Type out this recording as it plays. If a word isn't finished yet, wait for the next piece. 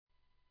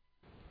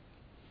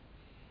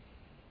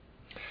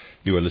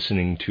You are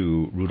listening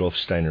to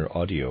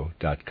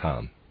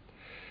RudolfSteinerAudio.com.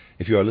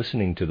 If you are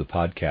listening to the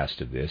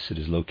podcast of this, it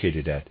is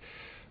located at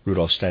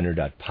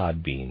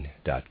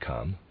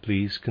RudolfSteiner.podbean.com.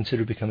 Please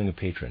consider becoming a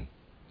patron.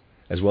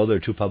 As well, there are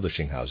two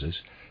publishing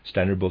houses,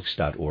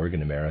 SteinerBooks.org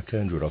in America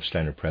and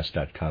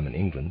RudolfSteinerPress.com in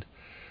England,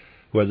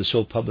 who are the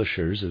sole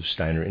publishers of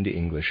Steiner into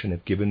English and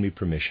have given me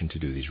permission to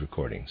do these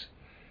recordings.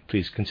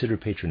 Please consider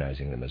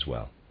patronizing them as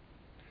well.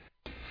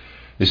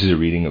 This is a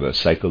reading of a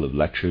cycle of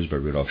lectures by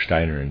Rudolf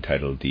Steiner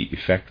entitled The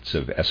Effects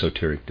of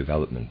Esoteric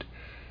Development.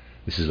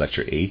 This is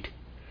Lecture 8,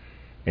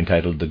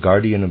 entitled The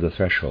Guardian of the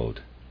Threshold,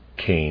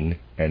 Cain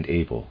and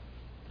Abel,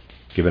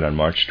 given on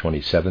March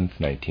 27,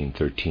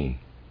 1913.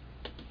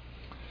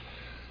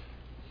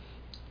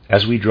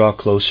 As we draw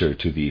closer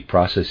to the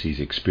processes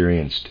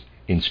experienced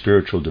in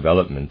spiritual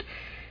development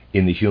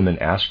in the human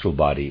astral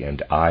body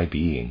and I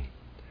being,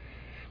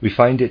 we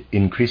find it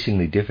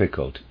increasingly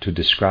difficult to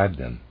describe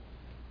them.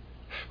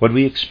 What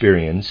we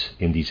experience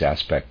in these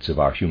aspects of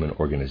our human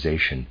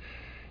organization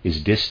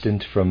is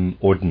distant from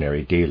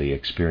ordinary daily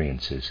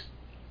experiences.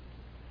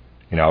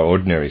 In our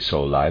ordinary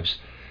soul lives,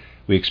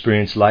 we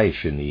experience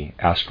life in the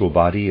astral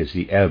body as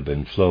the ebb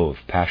and flow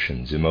of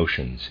passions,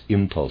 emotions,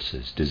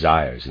 impulses,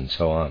 desires, and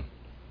so on.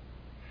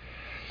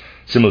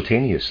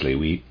 Simultaneously,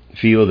 we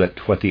feel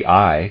that what the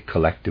I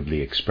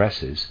collectively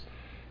expresses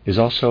is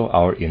also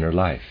our inner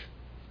life.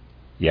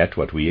 Yet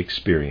what we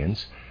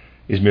experience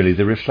is merely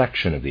the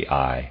reflection of the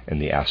I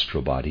and the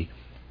astral body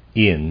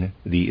in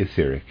the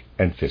etheric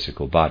and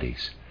physical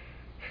bodies,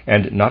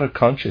 and not a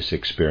conscious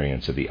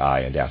experience of the I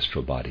and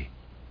astral body.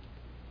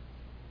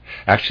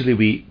 Actually,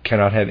 we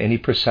cannot have any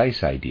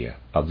precise idea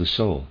of the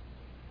soul,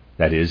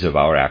 that is, of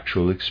our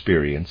actual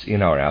experience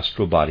in our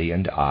astral body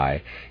and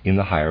I in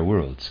the higher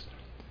worlds,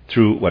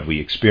 through what we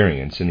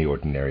experience in the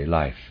ordinary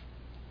life.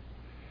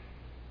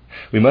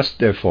 We must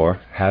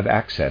therefore have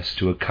access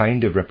to a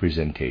kind of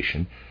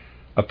representation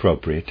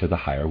appropriate to the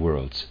higher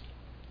worlds.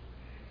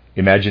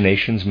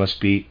 Imaginations must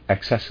be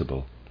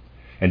accessible,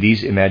 and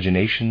these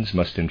imaginations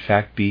must in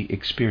fact be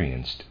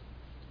experienced.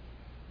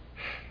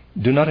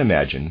 Do not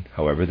imagine,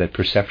 however, that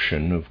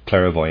perception of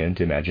clairvoyant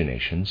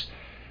imaginations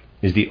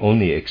is the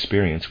only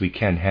experience we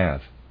can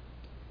have.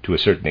 To a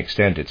certain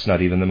extent, it's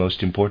not even the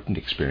most important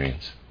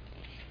experience.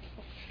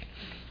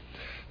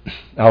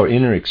 Our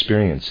inner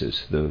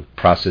experiences, the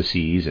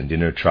processes and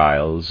inner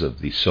trials of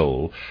the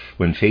soul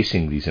when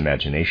facing these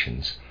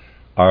imaginations,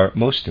 are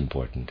most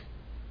important.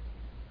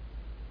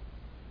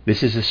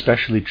 This is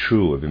especially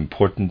true of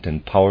important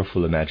and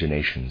powerful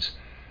imaginations,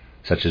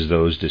 such as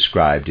those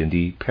described in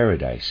the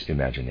Paradise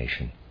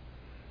imagination.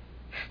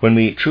 When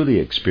we truly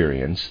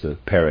experience the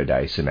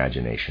Paradise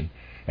imagination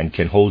and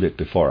can hold it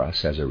before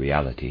us as a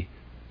reality,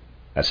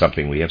 as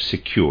something we have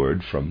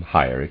secured from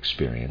higher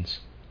experience,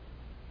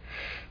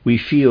 we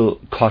feel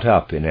caught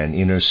up in an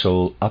inner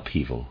soul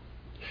upheaval.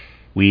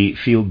 We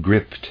feel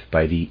gripped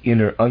by the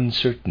inner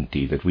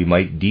uncertainty that we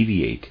might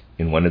deviate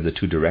in one of the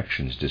two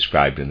directions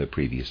described in the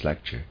previous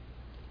lecture.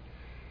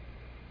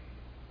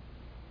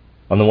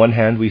 On the one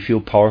hand, we feel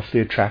powerfully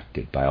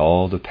attracted by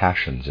all the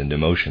passions and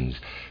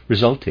emotions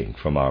resulting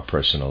from our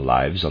personal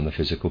lives on the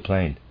physical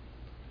plane.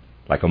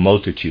 Like a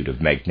multitude of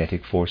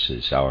magnetic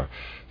forces, our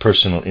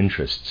personal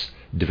interests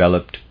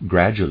developed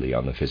gradually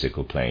on the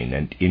physical plane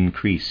and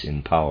increase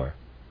in power.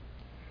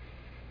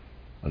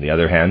 On the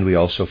other hand, we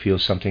also feel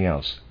something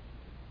else.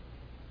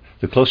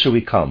 The closer we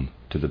come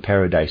to the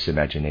Paradise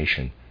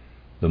imagination,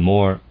 the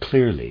more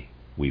clearly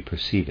we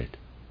perceive it,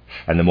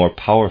 and the more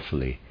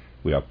powerfully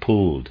we are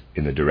pulled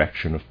in the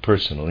direction of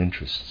personal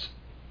interests.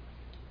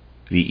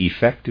 The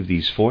effect of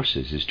these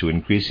forces is to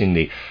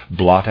increasingly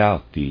blot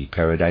out the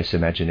Paradise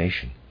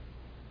imagination.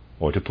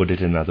 Or to put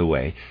it another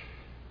way,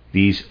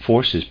 these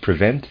forces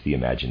prevent the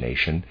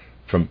imagination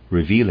from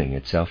revealing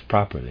itself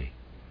properly,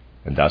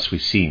 and thus we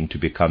seem to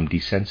become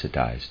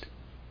desensitized.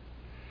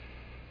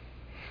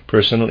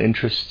 Personal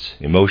interests,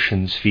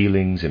 emotions,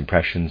 feelings,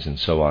 impressions, and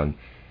so on,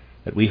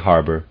 that we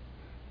harbor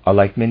are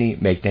like many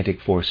magnetic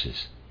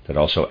forces that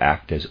also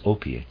act as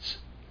opiates.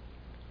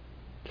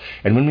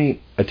 And when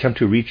we attempt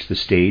to reach the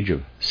stage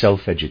of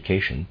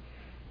self-education,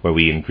 where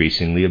we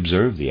increasingly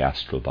observe the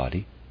astral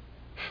body,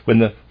 when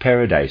the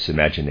Paradise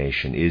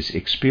imagination is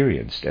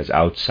experienced as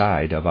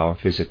outside of our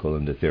physical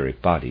and etheric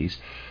bodies,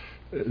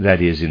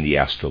 that is, in the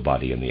astral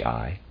body and the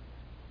I,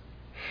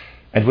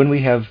 and when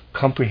we have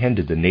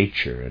comprehended the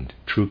nature and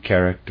true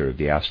character of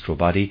the astral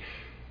body,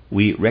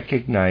 we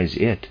recognize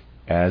it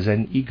as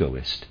an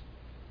egoist.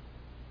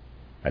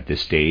 At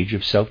this stage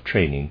of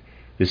self-training,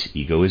 this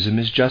egoism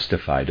is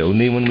justified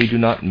only when we do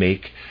not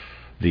make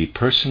the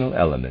personal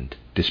element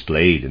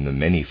displayed in the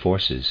many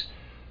forces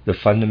the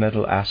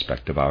fundamental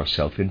aspect of our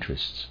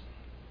self-interests,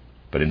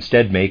 but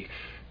instead make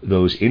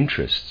those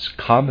interests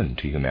common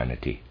to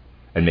humanity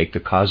and make the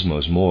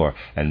cosmos more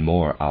and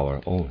more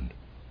our own.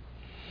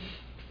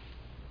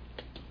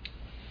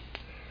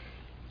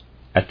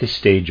 At this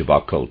stage of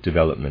occult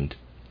development,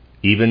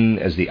 even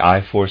as the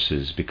I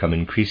forces become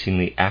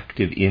increasingly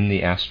active in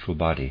the astral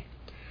body,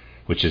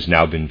 which has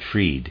now been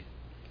freed,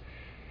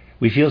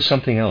 we feel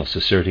something else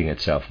asserting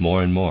itself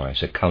more and more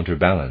as a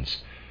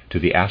counterbalance to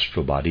the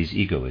astral body's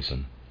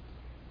egoism.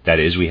 That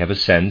is, we have a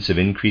sense of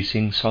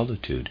increasing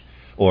solitude,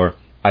 or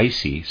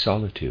icy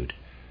solitude,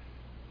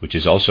 which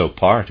is also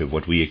part of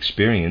what we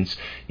experience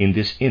in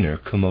this inner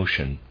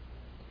commotion.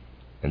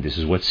 And this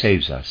is what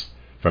saves us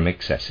from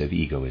excessive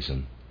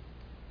egoism.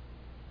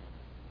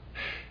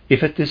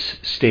 If at this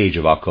stage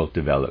of occult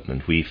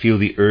development we feel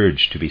the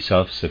urge to be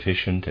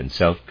self-sufficient and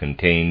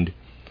self-contained,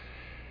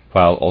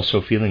 while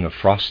also feeling a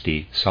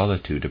frosty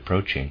solitude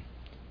approaching,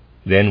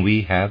 then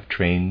we have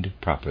trained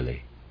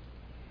properly.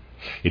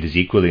 It is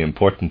equally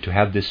important to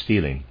have this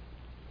feeling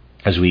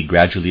as we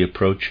gradually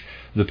approach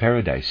the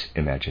paradise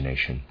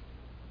imagination.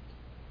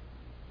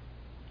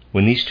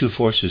 When these two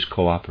forces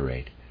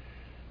cooperate,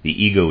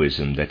 the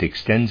egoism that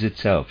extends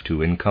itself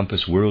to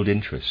encompass world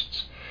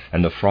interests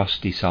and the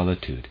frosty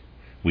solitude,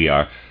 we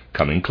are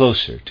coming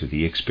closer to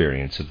the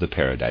experience of the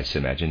paradise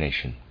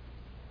imagination.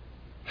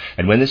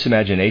 And when this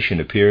imagination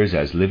appears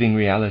as living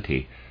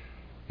reality,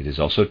 it is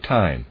also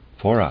time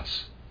for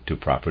us to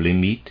properly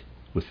meet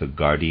with the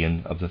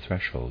guardian of the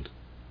threshold.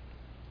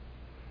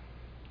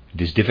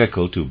 It is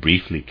difficult to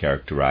briefly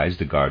characterize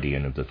the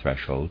guardian of the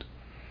threshold.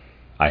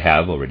 I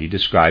have already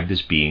described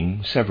this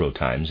being several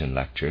times in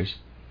lectures.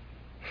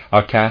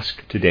 Our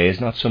task today is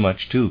not so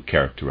much to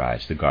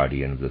characterize the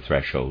guardian of the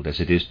threshold as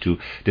it is to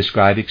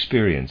describe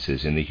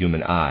experiences in the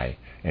human eye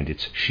and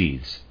its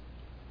sheaths.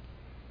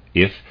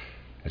 If,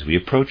 as we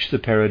approach the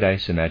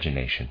paradise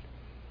imagination,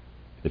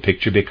 the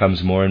picture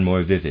becomes more and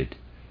more vivid,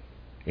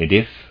 and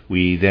if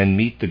we then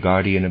meet the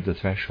guardian of the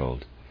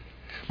threshold,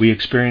 we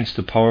experience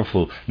the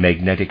powerful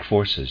magnetic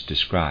forces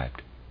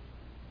described.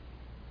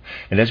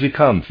 And as we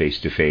come face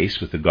to face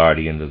with the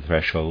guardian of the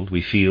threshold,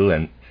 we feel,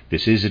 and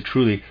this is a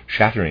truly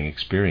shattering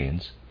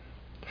experience,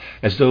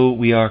 as though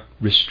we are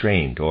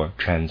restrained or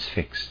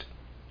transfixed.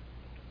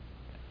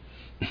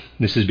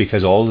 This is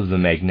because all of the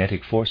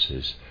magnetic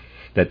forces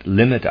that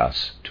limit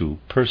us to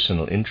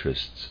personal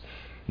interests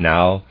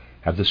now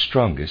have the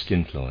strongest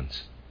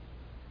influence.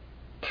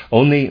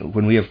 Only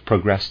when we have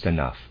progressed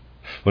enough,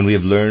 when we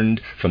have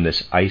learned from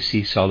this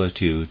icy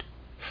solitude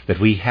that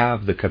we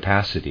have the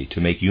capacity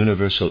to make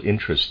universal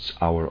interests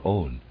our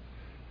own,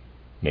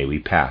 may we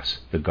pass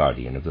the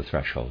guardian of the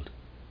threshold.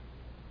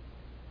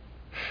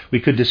 We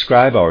could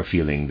describe our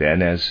feeling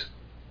then as,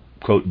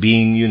 quote,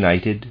 being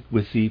united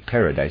with the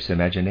paradise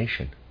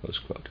imagination, close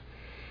quote.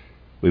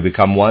 We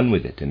become one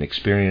with it and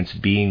experience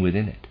being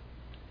within it.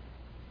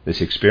 This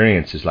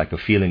experience is like a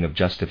feeling of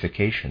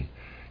justification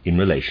in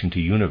relation to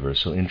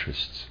universal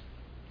interests.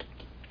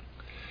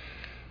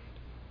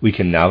 We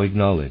can now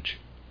acknowledge,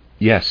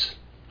 yes,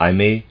 I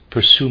may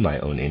pursue my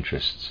own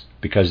interests,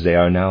 because they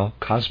are now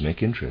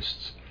cosmic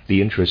interests,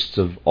 the interests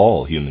of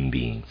all human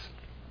beings.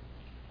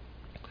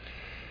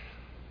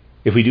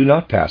 If we do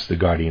not pass the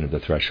guardian of the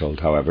threshold,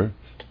 however,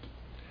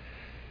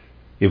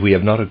 if we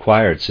have not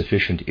acquired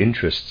sufficient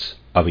interests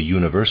of a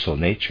universal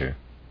nature,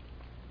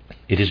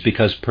 it is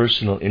because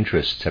personal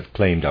interests have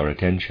claimed our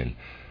attention.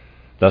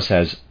 Thus,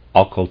 as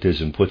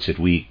occultism puts it,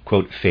 we,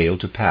 quote, fail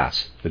to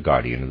pass the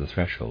guardian of the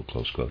threshold,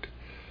 close quote.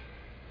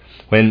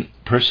 When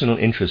personal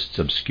interests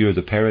obscure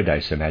the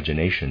paradise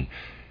imagination,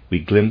 we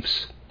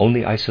glimpse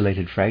only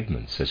isolated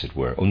fragments, as it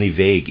were, only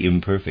vague,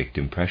 imperfect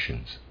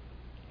impressions.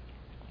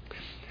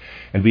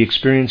 And we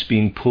experience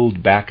being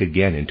pulled back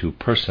again into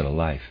personal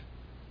life.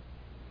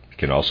 It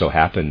can also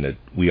happen that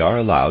we are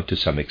allowed to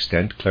some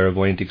extent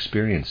clairvoyant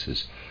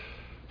experiences,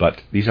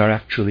 but these are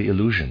actually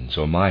illusions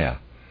or maya,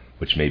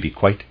 which may be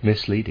quite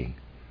misleading,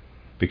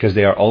 because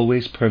they are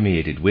always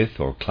permeated with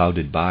or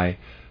clouded by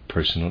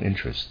personal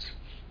interests.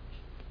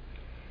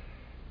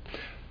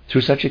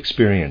 Through such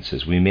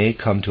experiences, we may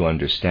come to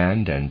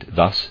understand and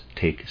thus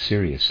take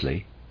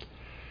seriously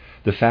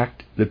the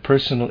fact that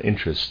personal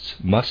interests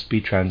must be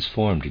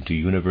transformed into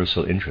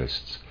universal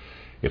interests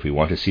if we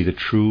want to see the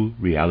true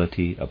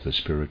reality of the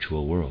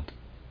spiritual world.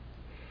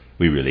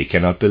 We really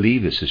cannot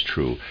believe this is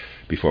true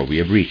before we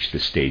have reached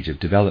this stage of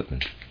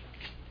development,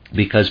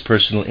 because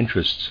personal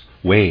interests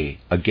weigh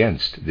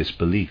against this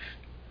belief.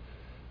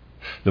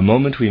 The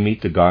moment we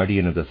meet the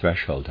guardian of the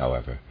threshold,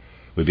 however,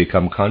 we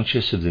become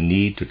conscious of the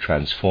need to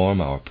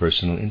transform our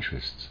personal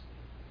interests.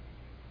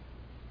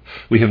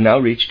 We have now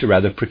reached a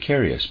rather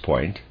precarious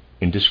point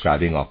in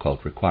describing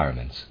occult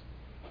requirements.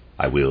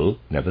 I will,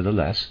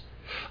 nevertheless,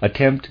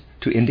 attempt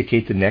to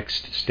indicate the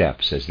next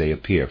steps as they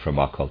appear from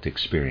occult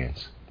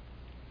experience.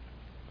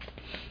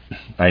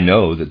 I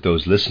know that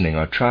those listening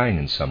are trying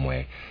in some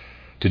way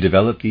to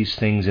develop these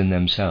things in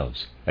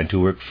themselves and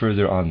to work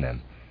further on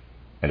them,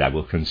 and I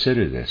will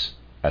consider this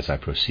as I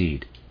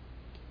proceed.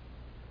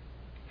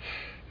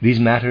 These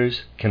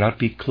matters cannot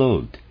be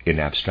clothed in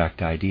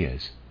abstract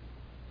ideas.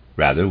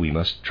 Rather, we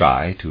must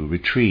try to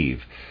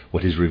retrieve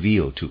what is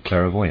revealed to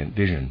clairvoyant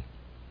vision.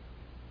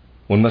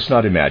 One must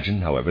not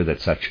imagine, however,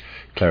 that such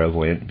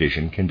clairvoyant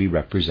vision can be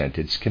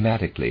represented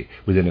schematically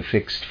within a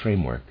fixed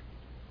framework.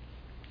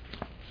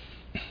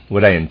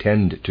 What I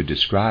intend to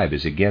describe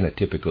is again a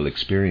typical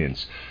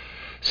experience,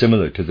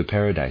 similar to the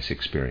paradise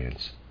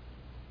experience.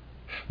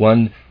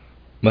 One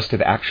must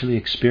have actually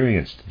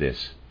experienced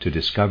this to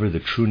discover the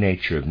true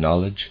nature of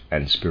knowledge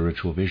and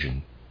spiritual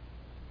vision.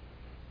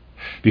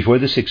 Before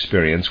this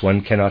experience,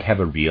 one cannot have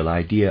a real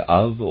idea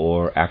of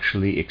or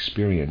actually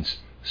experience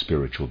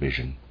spiritual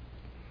vision.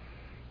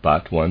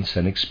 But once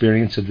an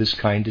experience of this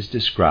kind is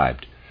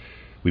described,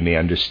 we may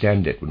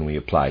understand it when we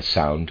apply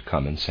sound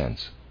common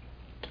sense.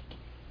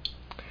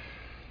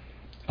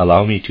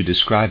 Allow me to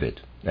describe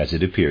it as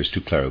it appears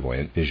to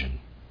clairvoyant vision.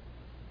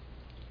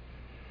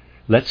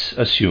 Let's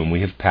assume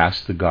we have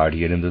passed the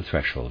guardian and the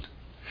threshold.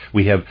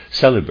 We have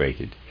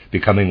celebrated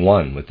becoming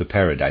one with the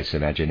paradise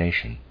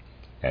imagination,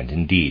 and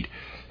indeed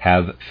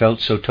have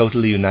felt so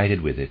totally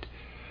united with it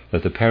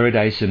that the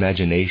paradise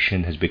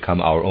imagination has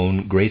become our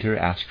own greater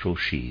astral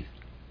sheath.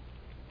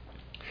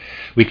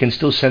 We can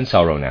still sense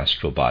our own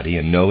astral body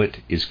and know it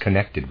is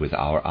connected with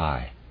our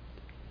I.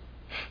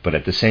 But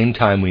at the same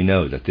time we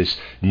know that this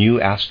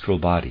new astral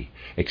body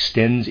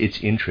extends its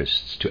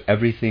interests to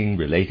everything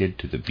related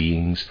to the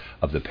beings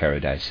of the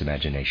paradise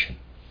imagination.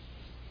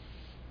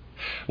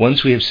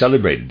 Once we have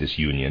celebrated this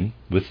union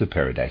with the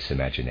paradise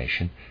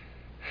imagination,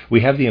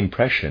 we have the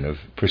impression of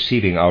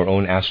perceiving our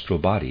own astral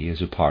body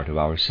as a part of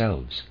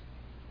ourselves.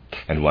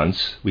 And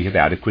once we have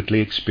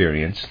adequately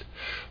experienced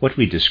what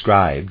we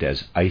described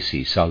as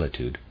icy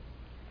solitude,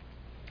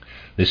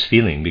 this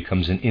feeling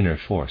becomes an inner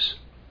force.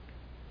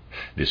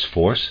 This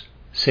force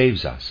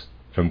saves us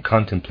from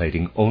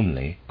contemplating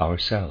only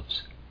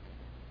ourselves.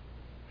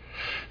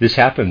 This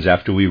happens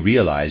after we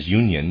realize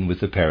union with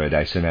the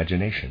paradise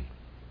imagination.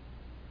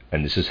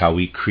 And this is how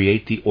we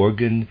create the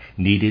organ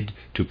needed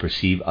to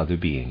perceive other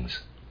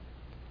beings.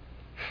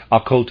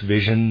 Occult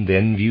vision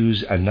then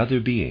views another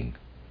being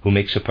who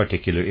makes a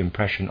particular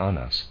impression on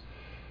us,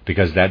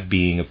 because that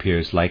being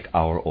appears like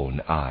our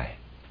own I.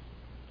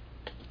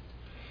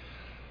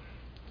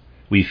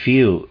 We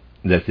feel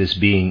that this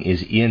being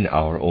is in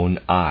our own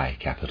I,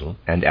 capital,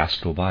 and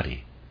astral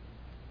body.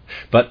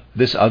 But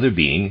this other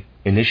being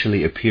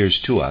initially appears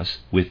to us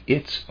with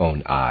its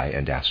own I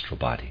and astral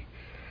body.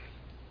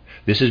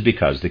 This is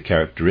because the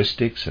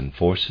characteristics and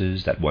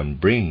forces that one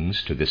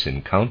brings to this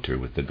encounter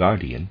with the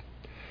guardian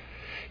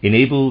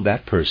enable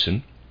that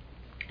person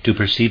to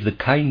perceive the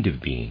kind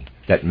of being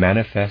that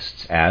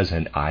manifests as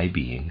an I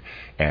being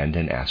and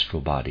an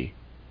astral body.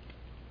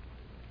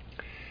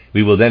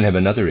 We will then have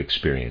another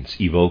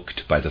experience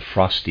evoked by the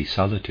frosty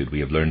solitude we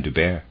have learned to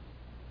bear.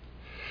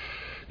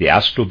 The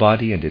astral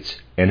body and its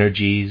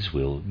energies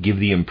will give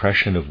the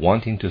impression of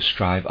wanting to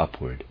strive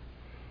upward.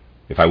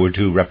 If I were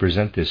to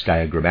represent this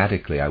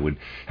diagrammatically, I would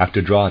have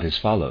to draw it as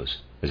follows.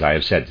 As I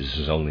have said, this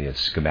is only a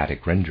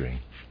schematic rendering.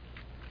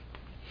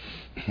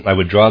 I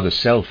would draw the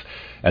self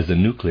as the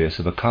nucleus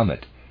of a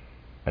comet,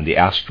 and the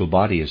astral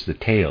body as the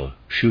tail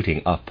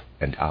shooting up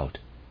and out.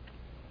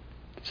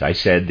 As I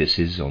said, this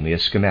is only a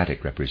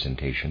schematic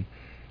representation.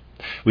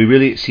 We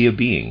really see a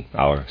being,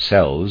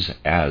 ourselves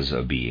as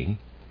a being,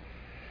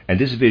 and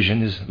this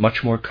vision is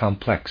much more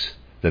complex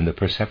than the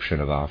perception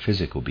of our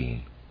physical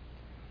being.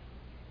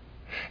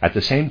 At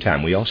the same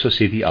time, we also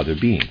see the other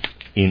being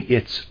in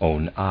its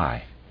own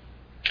I.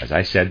 As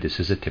I said, this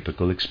is a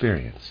typical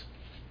experience.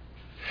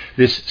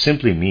 This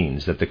simply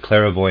means that the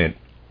clairvoyant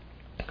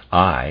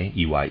I,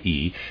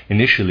 EYE,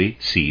 initially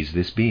sees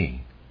this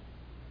being.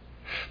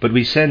 But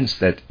we sense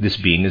that this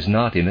being is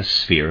not in a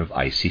sphere of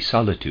icy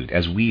solitude,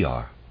 as we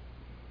are,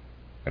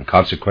 and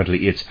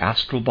consequently its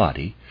astral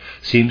body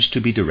seems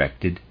to be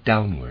directed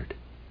downward.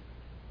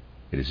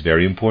 It is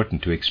very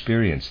important to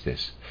experience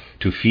this,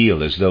 to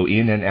feel as though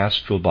in an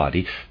astral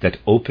body that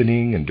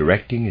opening and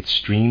directing its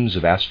streams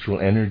of astral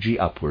energy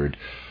upward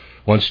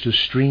wants to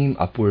stream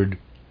upward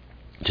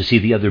to see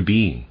the other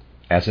being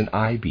as an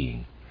I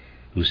being,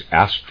 whose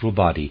astral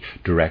body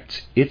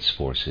directs its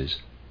forces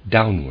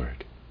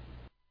downward.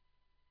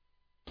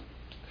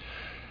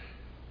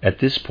 At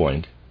this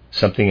point,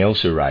 something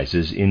else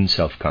arises in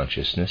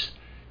self-consciousness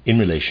in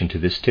relation to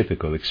this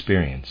typical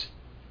experience.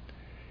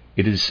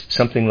 It is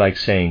something like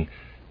saying,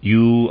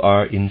 "You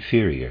are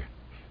inferior.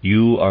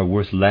 You are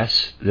worth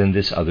less than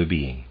this other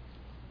being."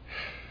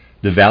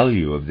 The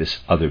value of this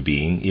other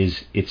being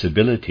is its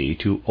ability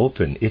to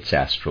open its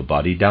astral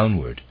body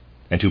downward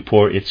and to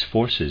pour its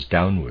forces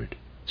downward,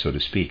 so to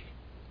speak.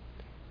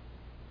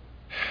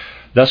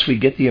 Thus we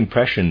get the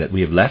impression that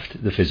we have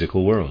left the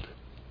physical world,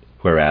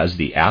 whereas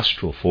the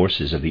astral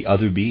forces of the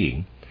other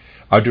being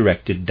are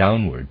directed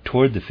downward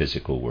toward the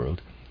physical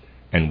world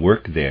and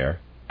work there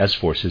as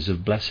forces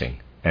of blessing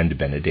and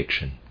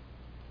benediction.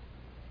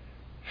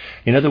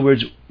 In other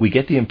words, we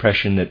get the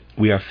impression that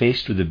we are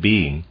faced with a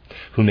being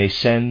who may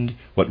send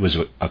what was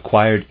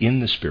acquired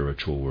in the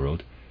spiritual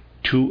world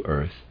to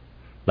earth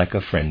like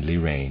a friendly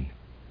rain.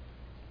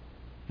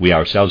 We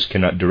ourselves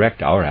cannot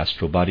direct our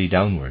astral body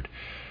downward.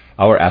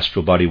 Our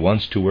astral body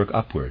wants to work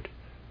upward,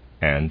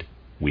 and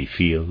we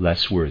feel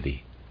less worthy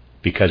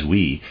because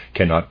we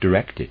cannot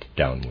direct it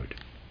downward.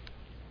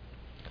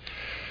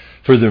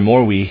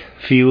 Furthermore, we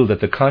feel that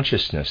the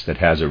consciousness that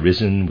has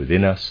arisen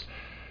within us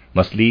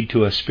must lead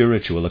to a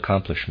spiritual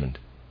accomplishment.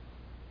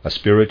 A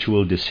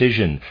spiritual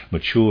decision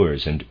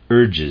matures and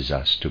urges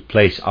us to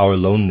place our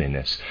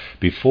loneliness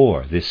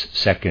before this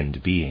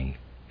second being,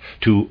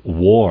 to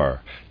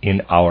war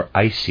in our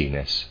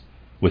iciness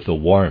with the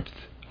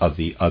warmth of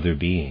the other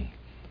being,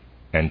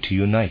 and to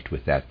unite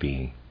with that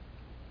being.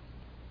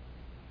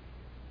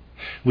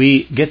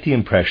 We get the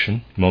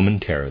impression,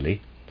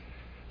 momentarily,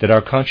 that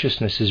our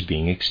consciousness is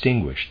being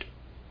extinguished.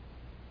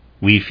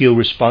 We feel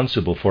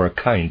responsible for a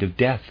kind of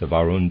death of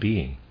our own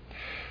being,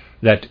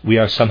 that we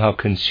are somehow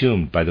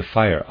consumed by the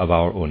fire of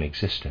our own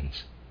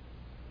existence.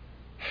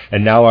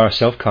 And now our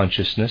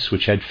self-consciousness,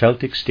 which had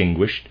felt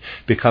extinguished,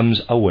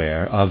 becomes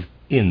aware of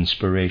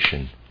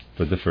inspiration.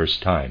 For the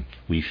first time,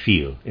 we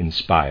feel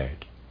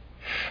inspired,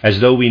 as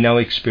though we now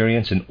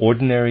experience an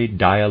ordinary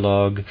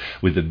dialogue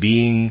with the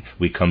being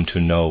we come to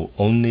know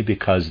only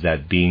because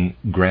that being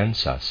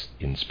grants us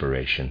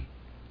inspiration.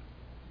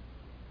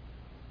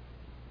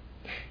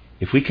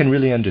 If we can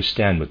really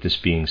understand what this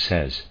being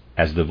says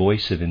as the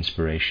voice of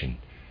inspiration,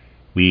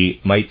 we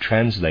might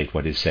translate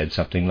what is said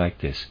something like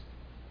this: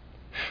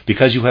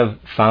 because you have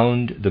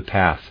found the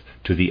path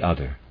to the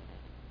other,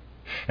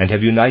 and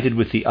have united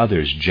with the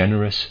other's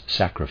generous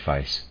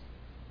sacrifice,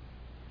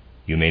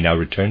 you may now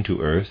return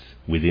to earth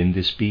within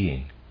this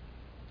being,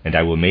 and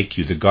I will make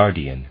you the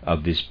guardian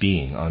of this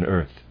being on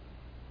earth.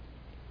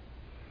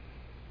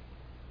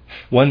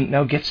 One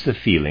now gets the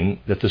feeling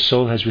that the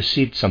soul has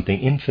received something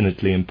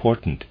infinitely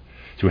important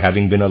through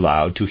having been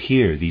allowed to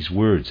hear these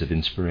words of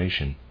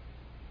inspiration.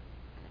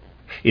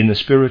 In the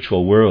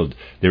spiritual world,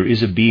 there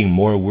is a being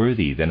more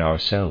worthy than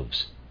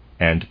ourselves,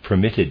 and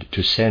permitted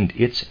to send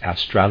its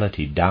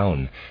astrality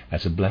down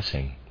as a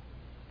blessing.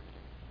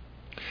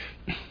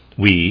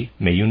 We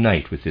may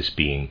unite with this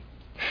being,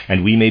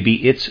 and we may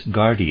be its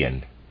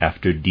guardian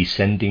after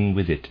descending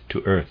with it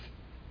to earth.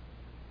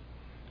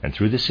 And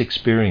through this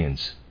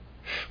experience,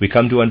 we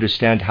come to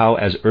understand how,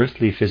 as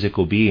earthly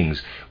physical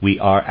beings, we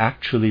are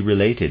actually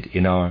related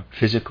in our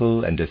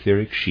physical and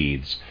etheric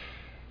sheaths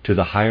to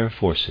the higher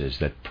forces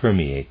that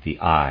permeate the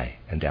I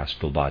and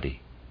astral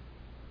body.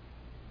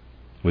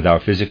 With our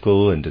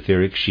physical and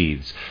etheric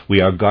sheaths,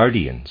 we are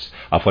guardians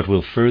of what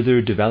will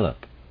further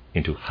develop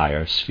into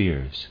higher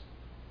spheres.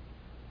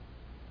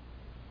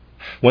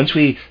 Once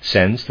we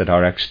sense that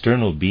our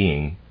external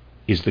being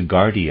is the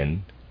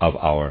guardian of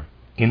our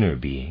inner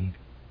being,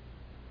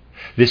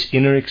 this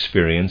inner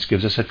experience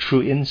gives us a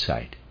true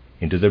insight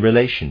into the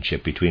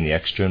relationship between the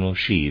external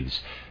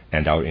sheaths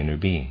and our inner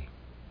being.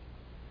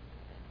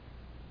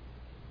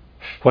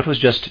 What was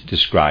just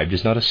described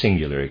is not a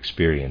singular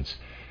experience,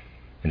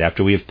 and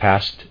after we have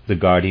passed the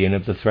guardian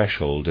of the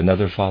threshold,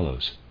 another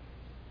follows.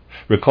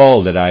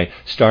 Recall that I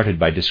started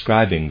by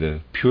describing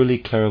the purely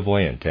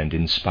clairvoyant and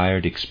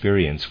inspired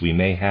experience we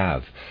may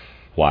have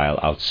while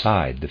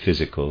outside the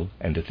physical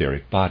and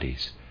etheric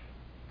bodies,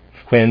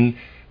 when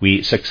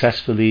we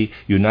successfully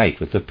unite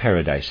with the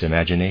paradise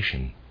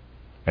imagination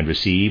and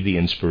receive the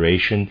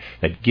inspiration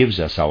that gives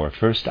us our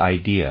first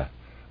idea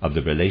of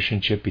the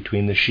relationship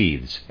between the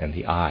sheaths and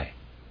the I.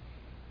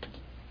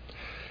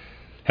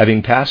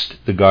 Having passed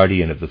the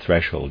guardian of the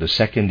threshold, a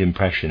second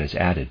impression is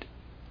added.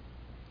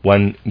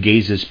 One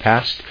gazes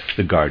past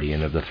the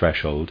guardian of the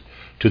threshold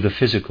to the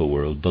physical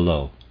world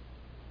below.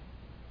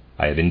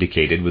 I have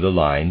indicated with a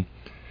line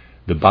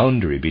the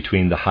boundary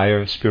between the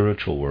higher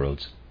spiritual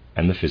worlds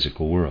and the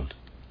physical world.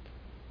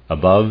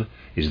 Above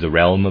is the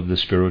realm of the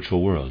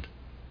spiritual world,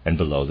 and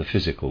below the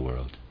physical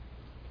world.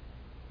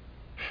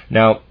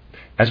 Now,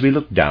 as we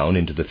look down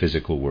into the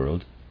physical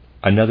world,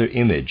 another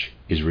image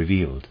is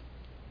revealed.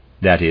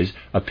 That is,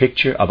 a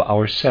picture of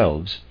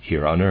ourselves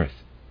here on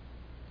earth.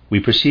 We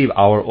perceive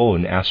our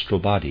own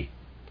astral body,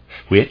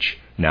 which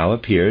now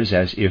appears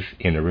as if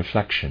in a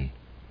reflection,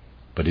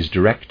 but is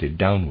directed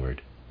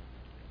downward.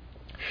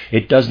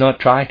 It does not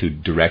try to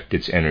direct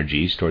its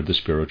energies toward the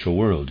spiritual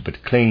world,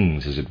 but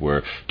clings, as it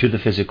were, to the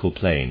physical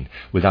plane,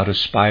 without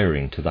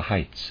aspiring to the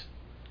heights.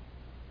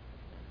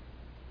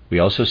 We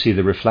also see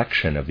the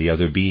reflection of the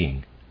other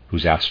being,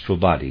 whose astral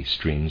body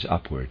streams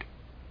upward.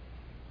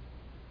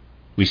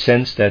 We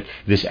sense that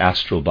this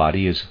astral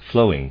body is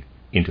flowing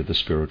into the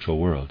spiritual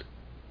world.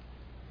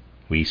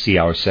 We see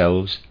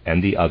ourselves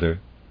and the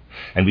other,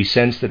 and we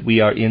sense that we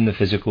are in the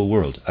physical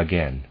world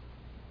again.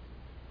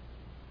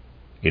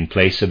 In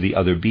place of the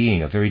other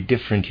being, a very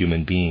different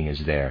human being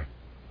is there,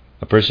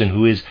 a person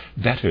who is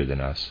better than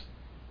us,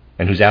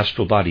 and whose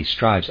astral body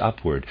strives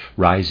upward,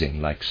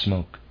 rising like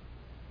smoke.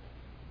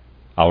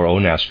 Our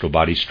own astral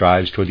body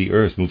strives toward the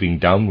earth, moving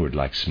downward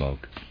like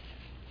smoke.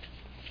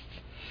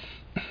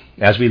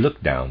 As we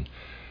look down,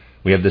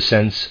 we have the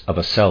sense of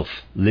a self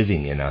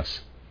living in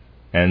us,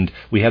 and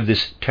we have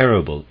this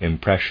terrible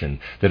impression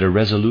that a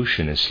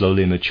resolution is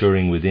slowly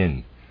maturing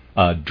within,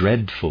 a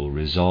dreadful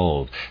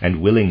resolve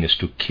and willingness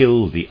to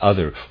kill the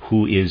other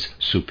who is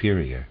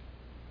superior.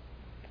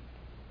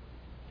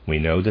 We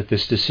know that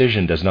this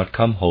decision does not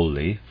come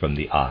wholly from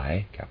the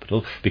I,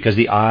 capital, because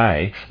the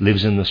I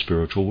lives in the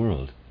spiritual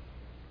world.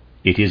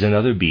 It is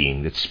another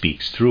being that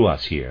speaks through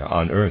us here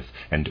on earth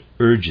and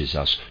urges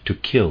us to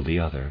kill the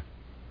other.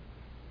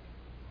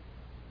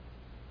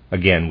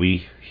 Again,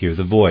 we hear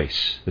the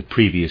voice that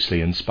previously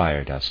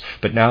inspired us,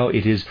 but now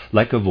it is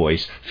like a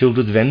voice filled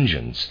with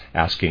vengeance,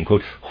 asking,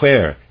 quote,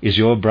 "Where is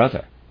your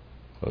brother?"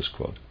 Close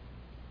quote.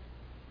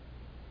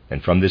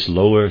 And from this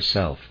lower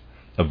self,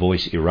 a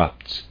voice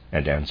erupts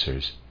and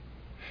answers.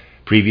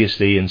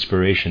 Previously,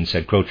 inspiration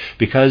said, quote,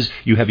 "Because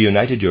you have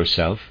united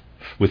yourself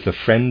with the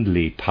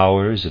friendly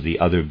powers of the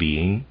other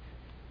being,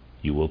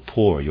 you will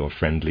pour your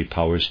friendly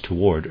powers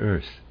toward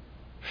earth,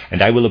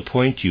 and I will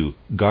appoint you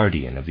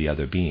guardian of the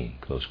other being."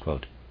 Close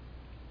quote.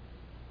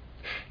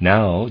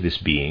 Now this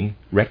being,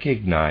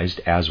 recognized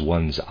as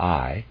one's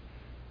I,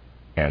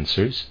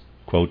 answers,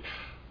 quote,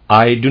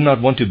 "I do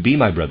not want to be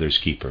my brother's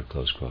keeper."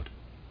 Close quote.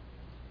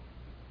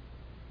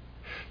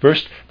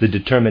 First, the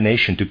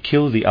determination to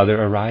kill the other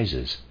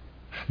arises.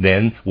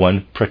 Then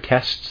one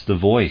protests the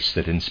voice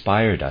that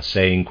inspired us,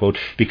 saying, quote,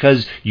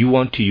 "Because you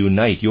want to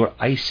unite your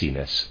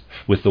iciness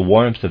with the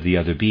warmth of the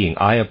other being,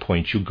 I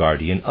appoint you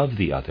guardian of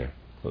the other."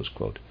 Close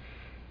quote.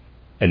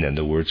 And then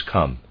the words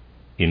come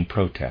in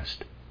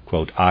protest,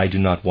 quote, "I do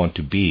not want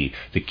to be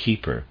the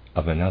keeper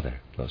of another."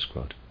 Close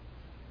quote.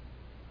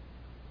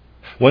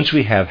 Once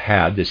we have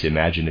had this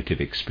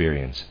imaginative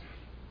experience,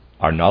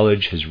 our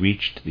knowledge has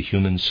reached the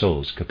human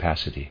soul's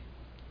capacity.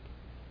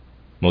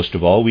 Most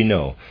of all, we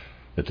know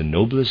that the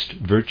noblest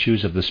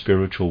virtues of the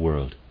spiritual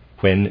world,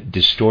 when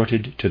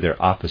distorted to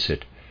their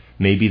opposite,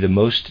 may be the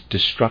most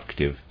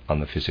destructive on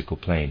the physical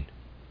plane.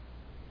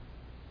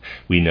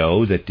 We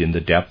know that in the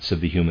depths of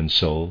the human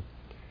soul,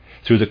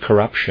 through the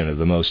corruption of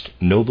the most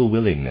noble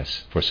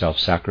willingness for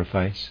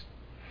self-sacrifice,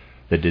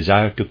 the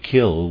desire to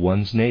kill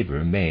one's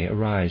neighbor may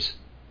arise.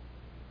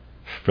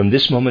 From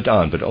this moment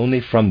on, but only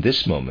from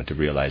this moment of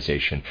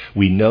realization,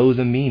 we know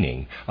the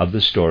meaning of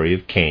the story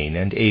of Cain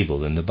and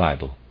Abel in the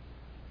Bible.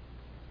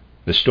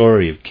 The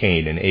story of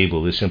Cain and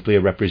Abel is simply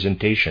a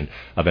representation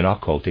of an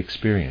occult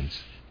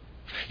experience.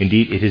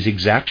 Indeed, it is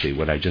exactly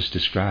what I just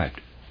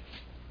described.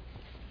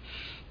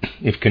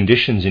 If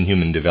conditions in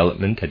human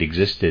development had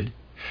existed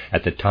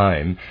at the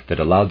time that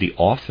allowed the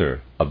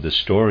author of the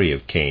story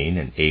of Cain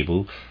and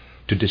Abel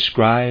to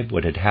describe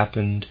what had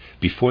happened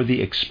before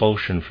the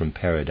expulsion from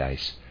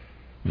paradise,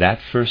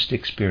 that first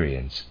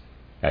experience,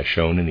 as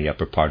shown in the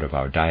upper part of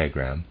our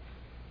diagram,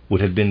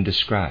 would have been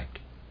described.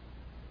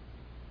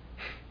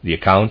 The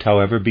account,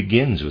 however,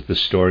 begins with the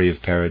story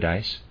of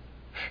paradise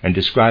and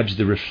describes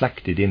the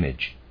reflected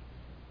image.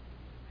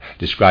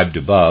 Described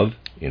above,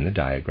 in the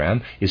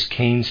diagram, is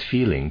Cain's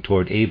feeling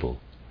toward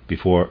Abel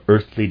before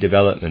earthly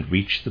development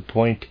reached the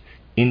point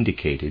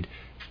indicated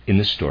in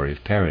the story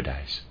of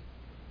paradise.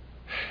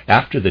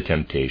 After the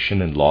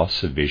temptation and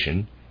loss of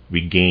vision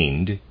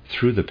regained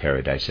through the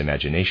paradise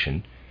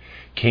imagination,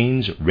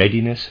 Cain's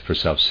readiness for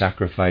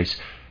self-sacrifice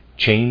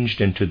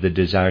changed into the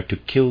desire to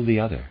kill the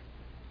other.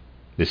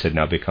 This had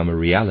now become a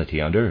reality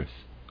on earth.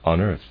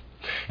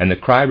 And the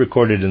cry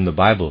recorded in the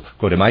Bible,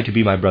 quote, "Am I to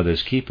be my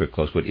brother's keeper?"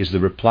 Close quote, is the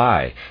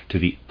reply to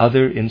the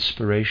other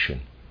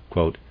inspiration,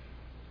 quote,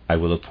 "I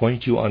will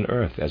appoint you on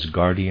earth as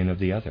guardian of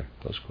the other."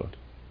 Close quote.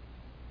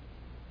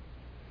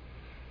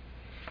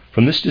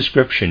 From this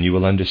description, you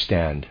will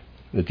understand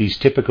that these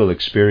typical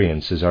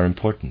experiences are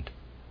important.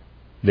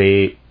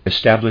 They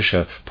establish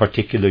a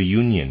particular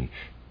union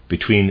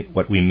between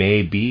what we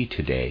may be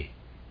today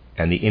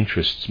and the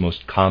interests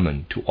most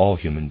common to all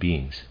human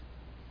beings.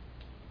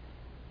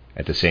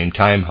 At the same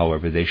time,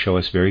 however, they show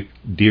us very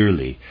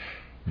dearly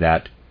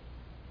that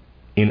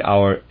in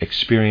our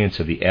experience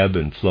of the ebb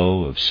and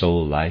flow of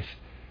soul life,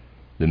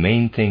 the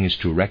main thing is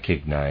to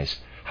recognize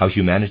how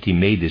humanity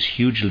made this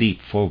huge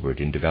leap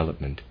forward in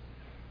development.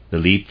 The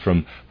leap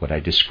from what I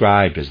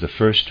described as the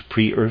first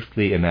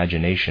pre-earthly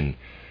imagination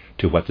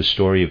to what the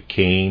story of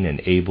Cain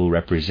and Abel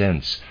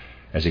represents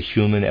as a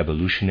human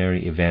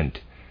evolutionary event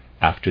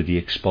after the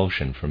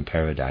expulsion from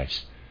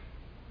paradise,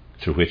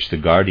 through which the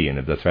guardian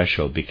of the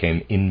threshold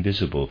became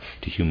invisible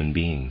to human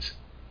beings.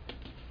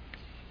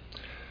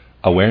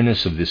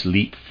 Awareness of this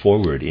leap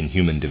forward in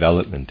human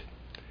development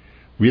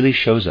really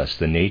shows us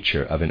the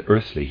nature of an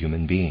earthly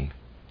human being.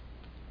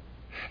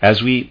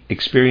 As we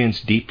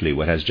experience deeply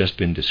what has just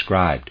been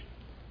described,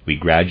 we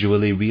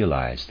gradually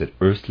realize that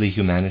earthly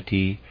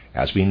humanity,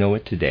 as we know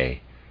it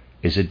today,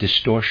 is a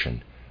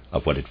distortion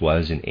of what it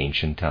was in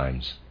ancient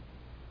times.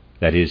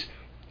 That is,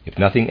 if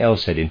nothing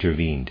else had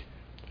intervened,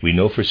 we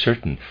know for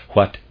certain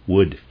what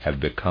would have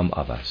become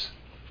of us.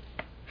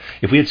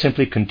 If we had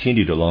simply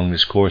continued along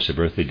this course of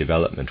earthly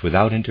development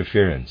without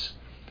interference,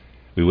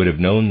 we would have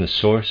known the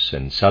source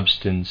and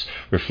substance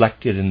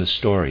reflected in the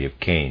story of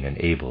Cain and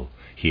Abel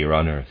here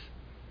on earth.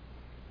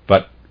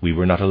 But we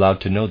were not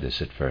allowed to know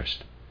this at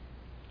first.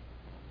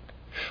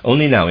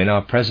 Only now, in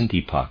our present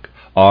epoch,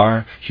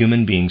 are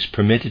human beings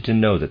permitted to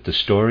know that the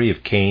story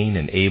of Cain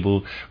and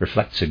Abel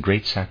reflects a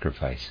great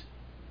sacrifice.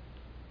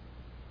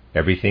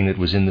 Everything that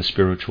was in the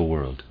spiritual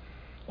world,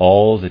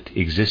 all that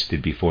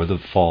existed before the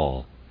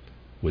fall,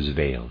 was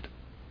veiled.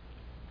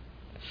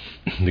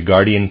 The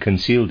guardian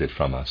concealed it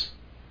from us,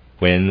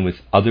 when,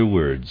 with other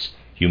words,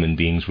 human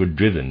beings were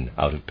driven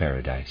out of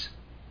paradise.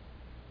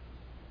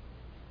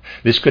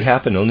 This could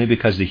happen only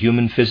because the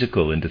human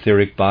physical and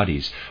etheric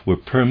bodies were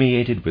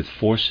permeated with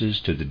forces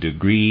to the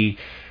degree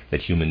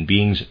that human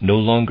beings no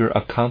longer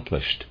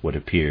accomplished what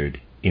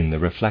appeared in the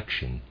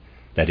reflection,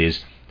 that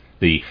is,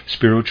 the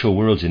spiritual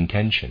world's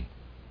intention.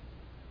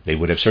 They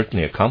would have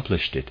certainly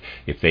accomplished it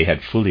if they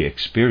had fully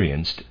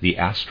experienced the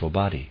astral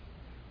body.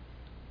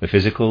 The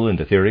physical and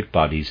etheric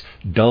bodies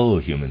dull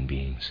human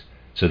beings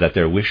so that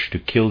their wish to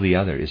kill the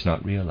other is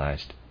not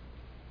realized.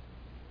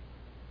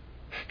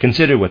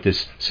 Consider what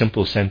this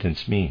simple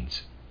sentence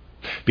means.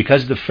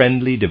 Because the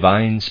friendly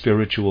divine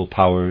spiritual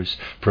powers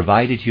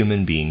provided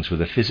human beings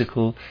with a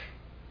physical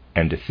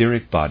and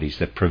etheric bodies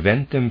that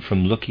prevent them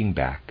from looking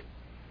back,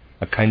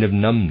 a kind of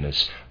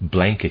numbness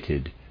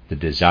blanketed the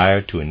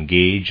desire to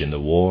engage in the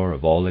war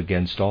of all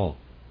against all.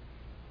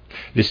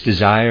 This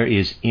desire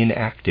is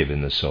inactive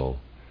in the soul,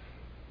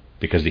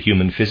 because the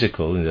human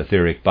physical and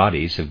etheric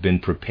bodies have been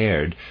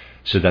prepared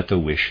so that the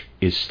wish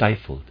is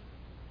stifled.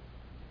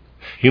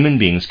 Human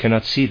beings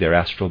cannot see their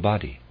astral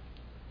body.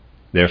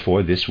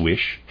 Therefore, this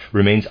wish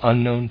remains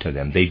unknown to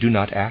them. They do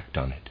not act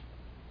on it.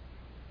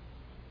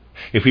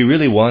 If we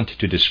really want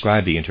to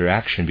describe the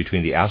interaction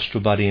between the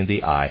astral body and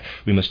the eye,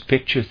 we must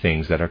picture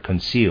things that are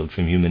concealed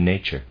from human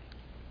nature,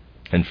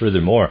 and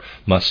furthermore,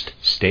 must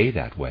stay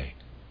that way.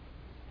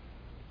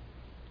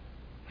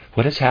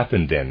 What has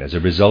happened then as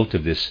a result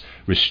of this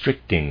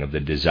restricting of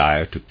the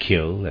desire to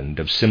kill and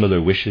of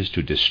similar wishes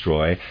to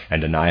destroy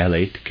and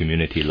annihilate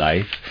community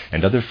life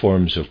and other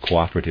forms of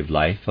cooperative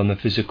life on the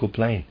physical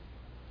plane?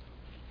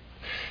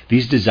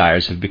 These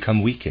desires have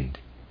become weakened.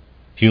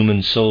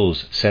 Human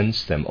souls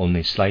sense them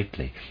only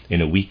slightly,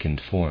 in a weakened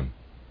form.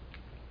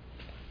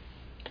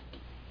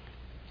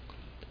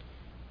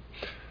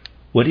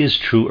 What is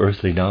true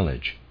earthly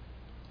knowledge?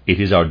 It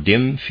is our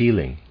dim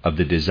feeling of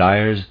the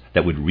desires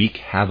that would wreak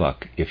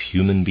havoc if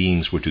human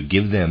beings were to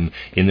give them,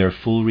 in their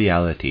full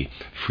reality,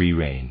 free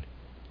rein.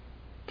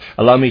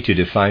 Allow me to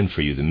define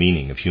for you the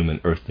meaning of human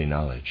earthly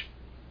knowledge.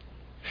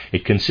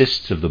 It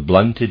consists of the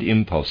blunted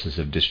impulses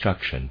of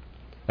destruction,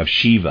 of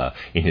Shiva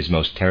in his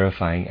most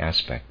terrifying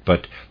aspect,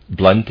 but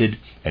blunted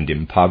and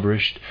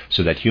impoverished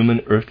so that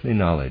human earthly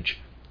knowledge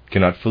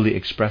cannot fully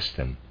express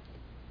them.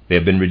 They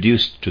have been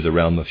reduced to the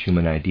realm of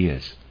human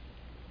ideas.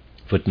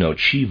 Footnote: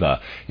 Shiva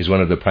is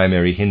one of the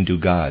primary Hindu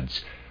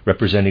gods,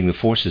 representing the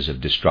forces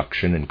of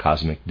destruction and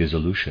cosmic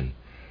dissolution.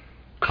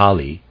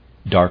 Kali,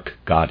 dark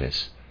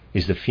goddess,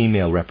 is the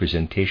female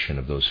representation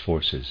of those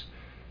forces.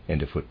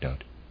 End of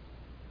footnote.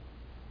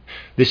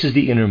 This is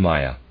the inner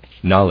Maya,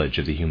 knowledge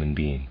of the human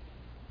being.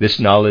 This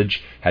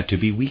knowledge had to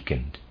be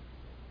weakened.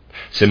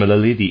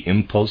 Similarly, the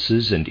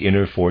impulses and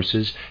inner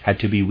forces had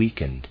to be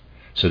weakened,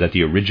 so that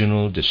the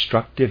original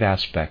destructive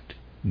aspect,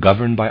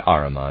 governed by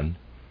Ahriman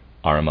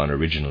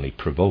originally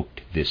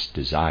provoked this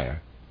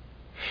desire,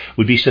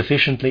 would be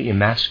sufficiently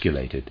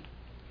emasculated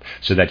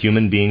so that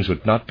human beings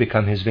would not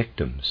become his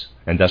victims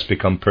and thus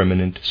become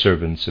permanent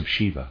servants of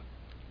Shiva.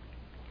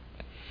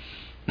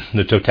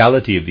 The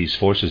totality of these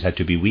forces had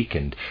to be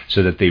weakened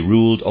so that they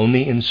ruled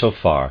only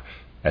insofar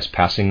as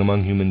passing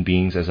among human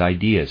beings as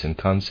ideas and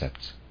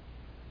concepts.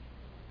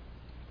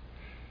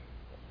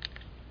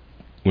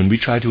 When we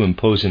try to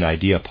impose an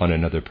idea upon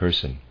another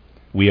person,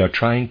 we are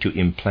trying to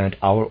implant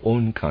our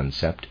own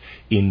concept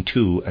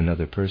into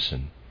another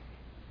person.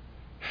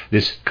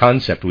 This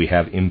concept we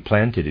have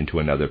implanted into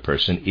another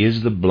person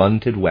is the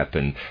blunted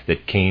weapon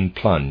that Cain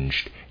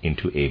plunged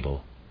into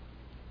Abel.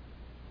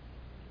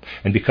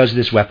 And because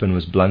this weapon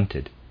was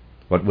blunted,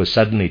 what was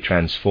suddenly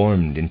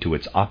transformed into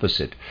its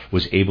opposite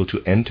was able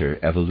to enter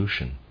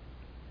evolution.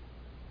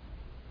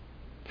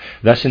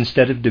 Thus,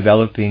 instead of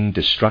developing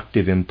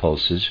destructive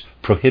impulses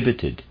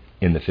prohibited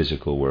in the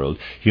physical world,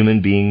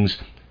 human beings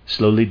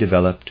slowly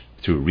developed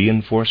through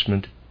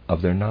reinforcement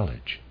of their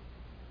knowledge.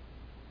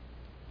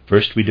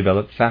 First we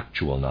develop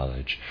factual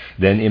knowledge,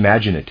 then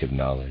imaginative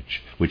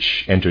knowledge,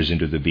 which enters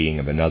into the being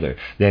of another,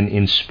 then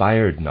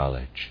inspired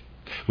knowledge,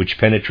 which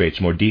penetrates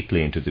more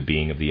deeply into the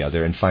being of the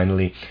other, and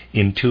finally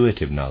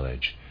intuitive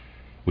knowledge,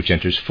 which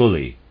enters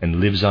fully and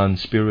lives on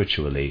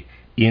spiritually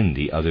in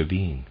the other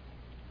being.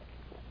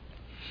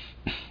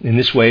 In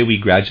this way we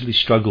gradually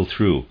struggle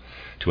through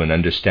to an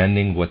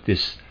understanding what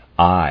this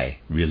I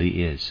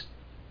really is.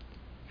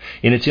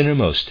 In its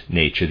innermost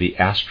nature, the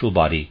astral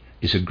body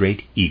is a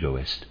great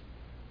egoist,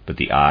 but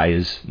the I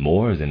is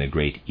more than a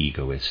great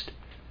egoist.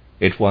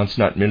 It wants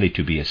not merely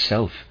to be a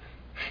self,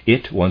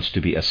 it wants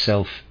to be a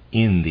self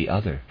in the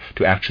other,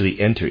 to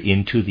actually enter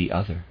into the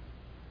other.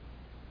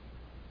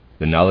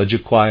 The knowledge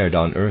acquired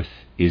on earth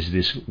is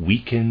this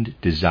weakened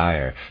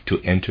desire to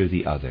enter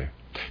the other,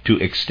 to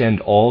extend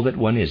all that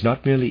one is,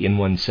 not merely in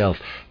oneself,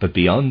 but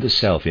beyond the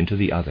self into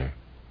the other.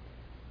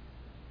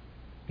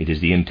 It is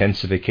the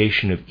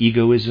intensification of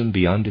egoism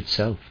beyond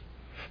itself,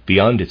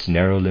 beyond its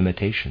narrow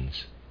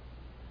limitations.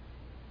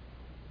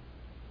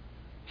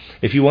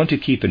 If you want to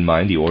keep in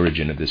mind the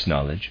origin of this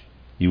knowledge,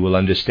 you will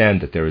understand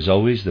that there is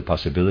always the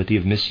possibility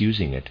of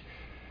misusing it,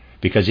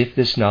 because if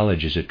this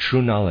knowledge is a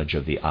true knowledge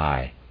of the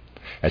I,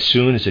 as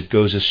soon as it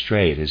goes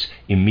astray, it is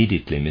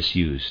immediately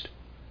misused.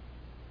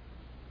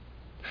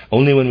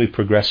 Only when we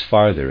progress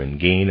farther and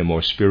gain a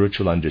more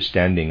spiritual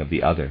understanding of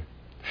the other,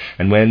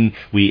 and when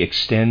we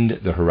extend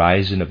the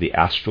horizon of the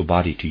astral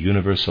body to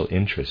universal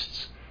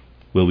interests,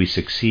 will we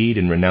succeed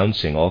in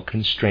renouncing all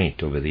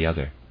constraint over the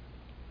other.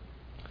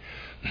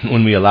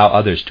 When we allow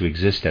others to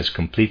exist as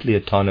completely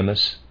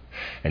autonomous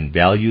and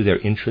value their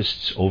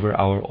interests over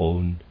our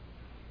own,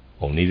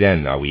 only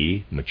then are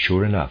we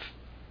mature enough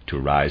to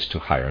rise to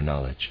higher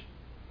knowledge.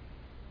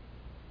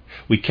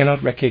 We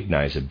cannot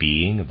recognize a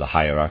being of the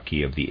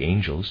hierarchy of the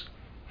angels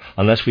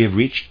unless we have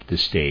reached the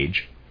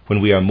stage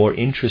when we are more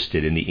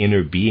interested in the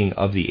inner being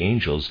of the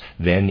angels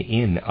than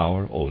in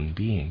our own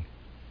being.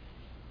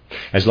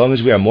 As long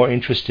as we are more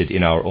interested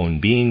in our own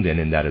being than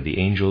in that of the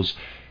angels,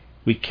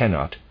 we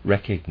cannot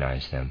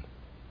recognize them.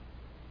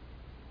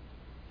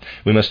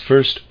 We must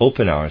first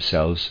open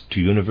ourselves to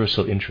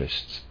universal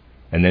interests,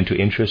 and then to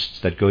interests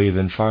that go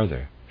even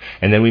farther,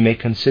 and then we may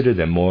consider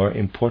them more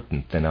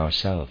important than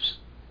ourselves.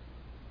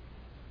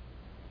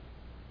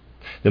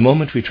 The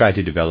moment we try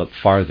to develop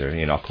farther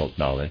in occult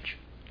knowledge,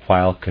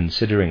 while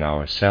considering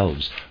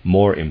ourselves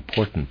more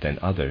important than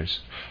others,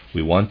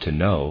 we want to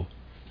know,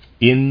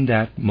 in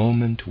that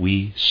moment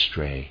we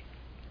stray.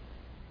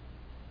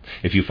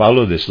 If you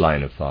follow this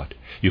line of thought,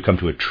 you come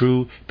to a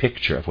true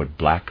picture of what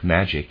black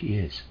magic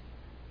is.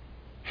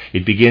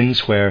 It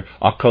begins where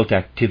occult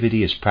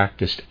activity is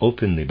practiced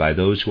openly by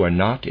those who are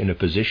not in a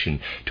position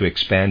to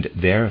expand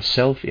their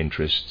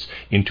self-interests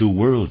into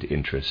world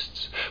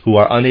interests, who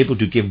are unable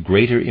to give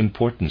greater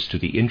importance to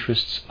the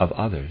interests of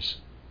others.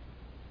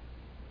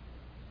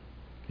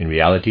 In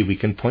reality, we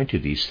can point to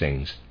these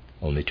things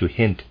only to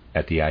hint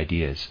at the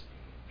ideas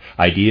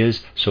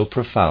so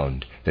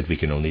profound that we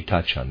can only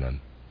touch on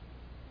them.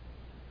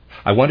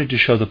 I wanted to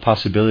show the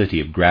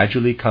possibility of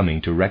gradually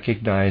coming to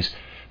recognize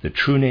the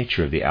true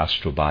nature of the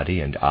astral body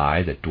and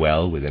I that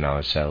dwell within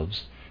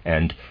ourselves,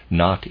 and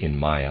not in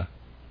Maya.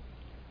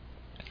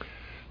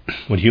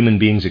 What human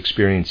beings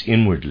experience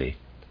inwardly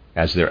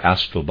as their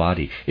astral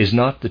body is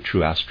not the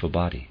true astral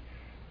body.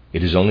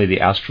 It is only the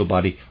astral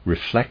body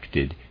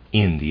reflected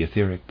in the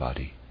etheric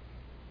body.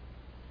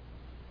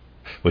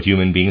 What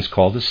human beings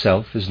call the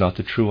self is not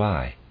the true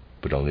I,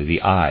 but only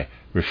the I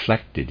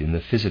reflected in the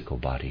physical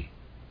body.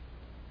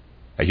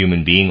 A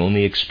human being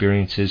only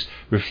experiences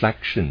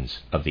reflections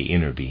of the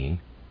inner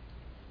being.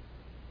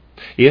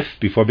 If,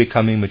 before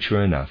becoming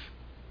mature enough,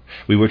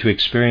 we were to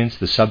experience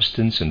the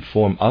substance and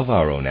form of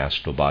our own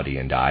astral body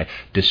and I,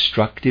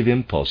 destructive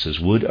impulses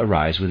would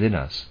arise within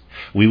us.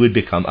 We would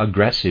become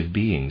aggressive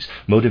beings,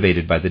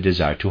 motivated by the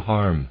desire to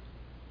harm.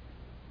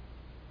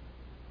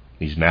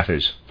 These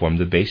matters form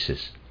the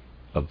basis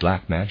of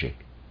black magic.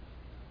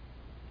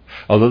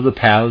 Although the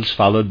paths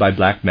followed by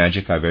black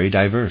magic are very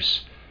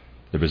diverse,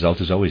 the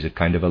result is always a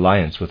kind of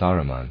alliance with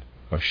Ahriman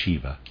or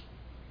Shiva.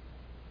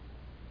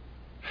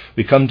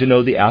 We come to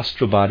know the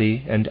astral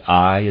body and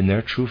I in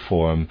their true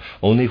form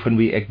only when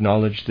we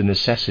acknowledge the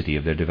necessity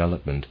of their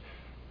development,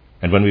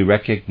 and when we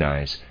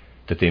recognize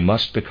that they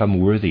must become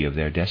worthy of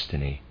their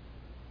destiny.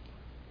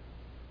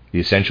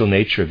 The essential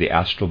nature of the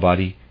astral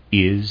body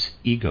is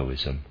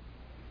egoism.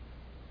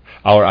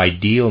 Our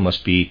ideal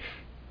must be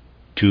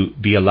to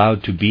be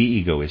allowed to be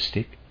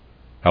egoistic,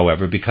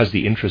 however, because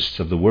the interests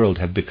of the world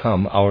have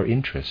become our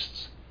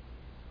interests.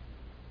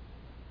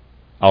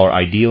 Our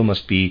ideal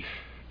must be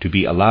to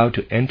be allowed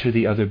to enter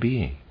the other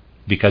being,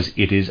 because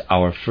it is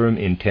our firm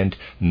intent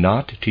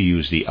not to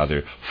use the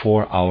other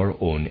for our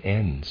own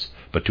ends,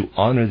 but to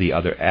honor the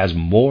other as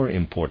more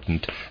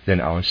important than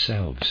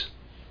ourselves.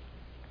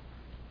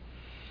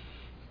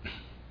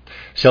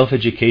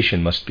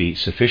 Self-education must be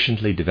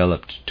sufficiently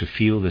developed to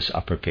feel this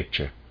upper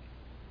picture,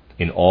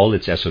 in all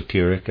its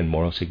esoteric and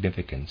moral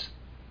significance.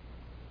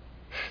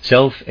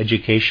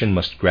 Self-education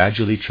must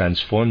gradually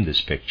transform this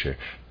picture,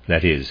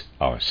 that is,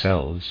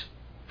 ourselves,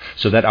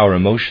 so that our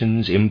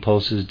emotions,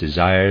 impulses,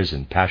 desires,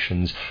 and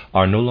passions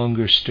are no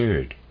longer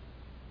stirred.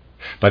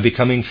 By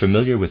becoming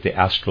familiar with the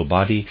astral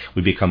body,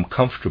 we become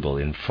comfortable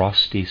in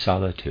frosty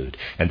solitude,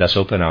 and thus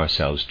open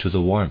ourselves to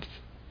the warmth,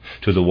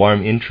 to the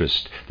warm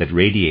interest that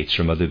radiates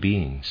from other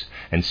beings,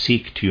 and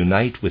seek to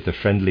unite with the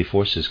friendly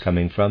forces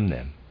coming from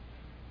them.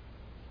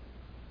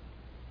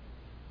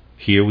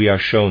 Here we are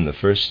shown the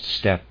first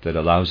step that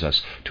allows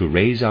us to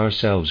raise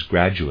ourselves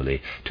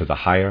gradually to the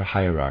higher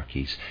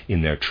hierarchies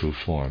in their true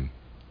form.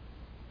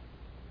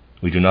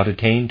 We do not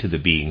attain to the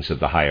beings of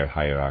the higher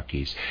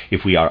hierarchies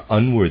if we are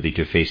unworthy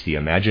to face the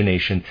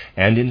imagination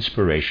and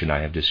inspiration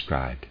I have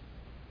described.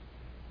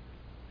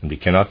 And we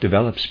cannot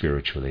develop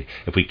spiritually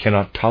if we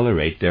cannot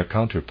tolerate their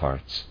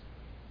counterparts,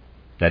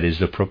 that is,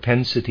 the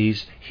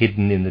propensities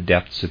hidden in the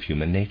depths of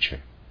human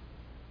nature.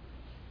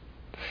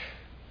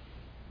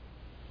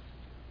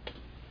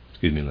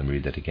 Let me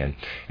read that again.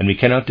 And we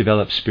cannot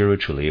develop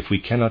spiritually if we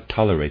cannot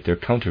tolerate their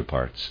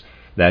counterparts,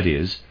 that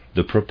is,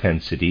 the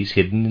propensities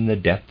hidden in the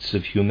depths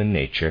of human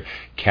nature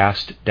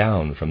cast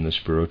down from the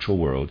spiritual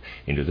world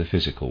into the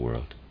physical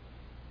world.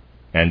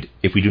 And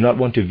if we do not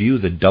want to view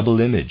the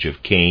double image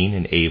of Cain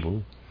and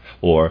Abel,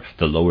 or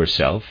the lower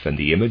self and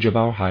the image of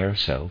our higher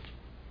self,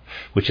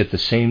 which at the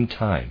same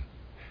time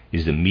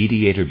is the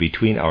mediator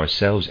between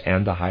ourselves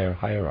and the higher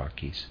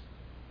hierarchies.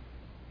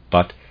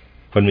 But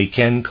when we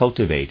can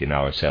cultivate in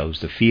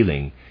ourselves the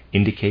feeling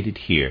indicated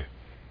here,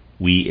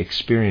 we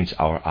experience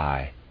our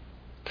I,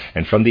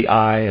 and from the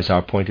I as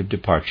our point of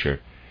departure,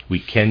 we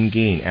can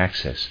gain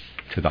access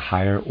to the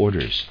higher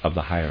orders of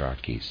the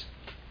hierarchies.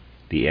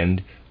 The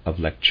end of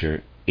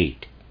Lecture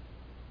 8.